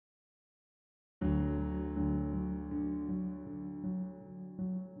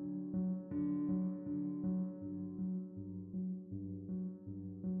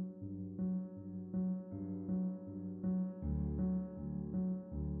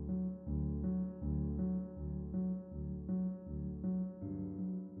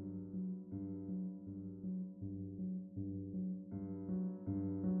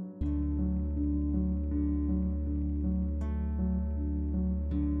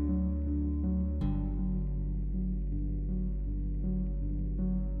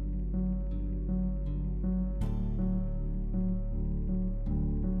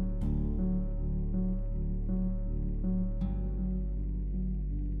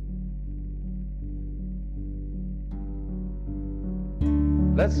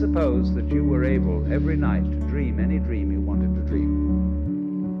Let's suppose that you were able every night to dream any dream you wanted to dream.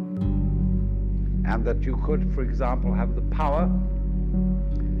 And that you could, for example, have the power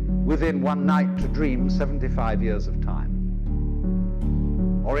within one night to dream 75 years of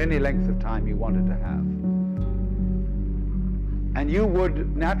time, or any length of time you wanted to have. And you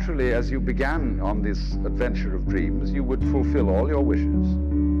would naturally, as you began on this adventure of dreams, you would fulfill all your wishes.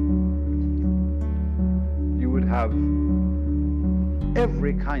 You would have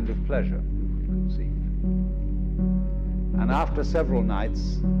every kind of pleasure you could conceive. And after several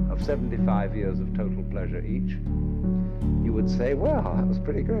nights of 75 years of total pleasure each, you would say, well, that was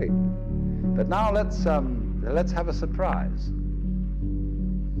pretty great. But now let's have a surprise.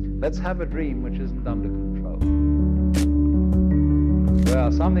 Let's have a dream which isn't under control.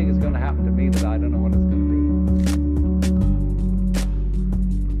 Well, something is going to happen to me that I don't know what it's going to be.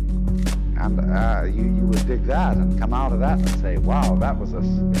 And you would dig that and come out of that and say, wow, that was a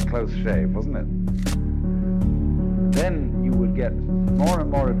close shave, wasn't it? Then you would get more and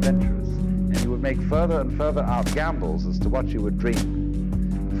more adventurous, and you would make further and further out gambles as to what you would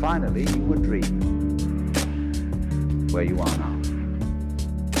dream. Finally, you would dream where you are now.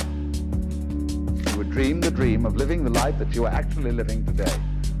 You would dream the dream of living the life that you are actually living today.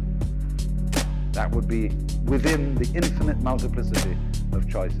 That would be within the infinite multiplicity of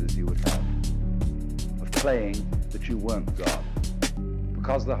choices you would have, of playing that you weren't God.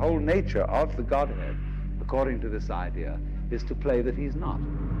 Because the whole nature of the Godhead, according to this idea, is to play that he's not.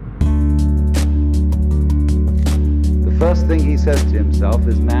 The first thing he says to himself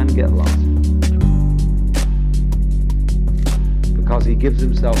is, man, get lost. Because he gives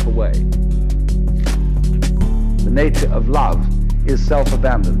himself away. The nature of love is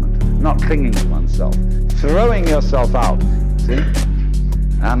self-abandonment, not clinging to oneself, throwing yourself out, see?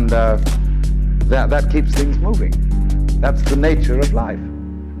 And that keeps things moving. That's the nature of life.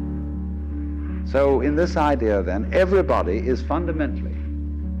 So in this idea then, everybody is fundamentally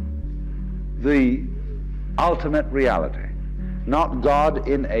the ultimate reality. Not God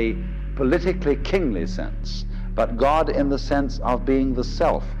in a politically kingly sense, but God in the sense of being the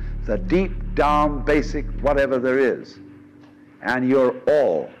self, the deep down basic whatever there is. And you're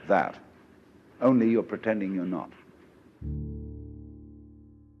all that, only you're pretending you're not.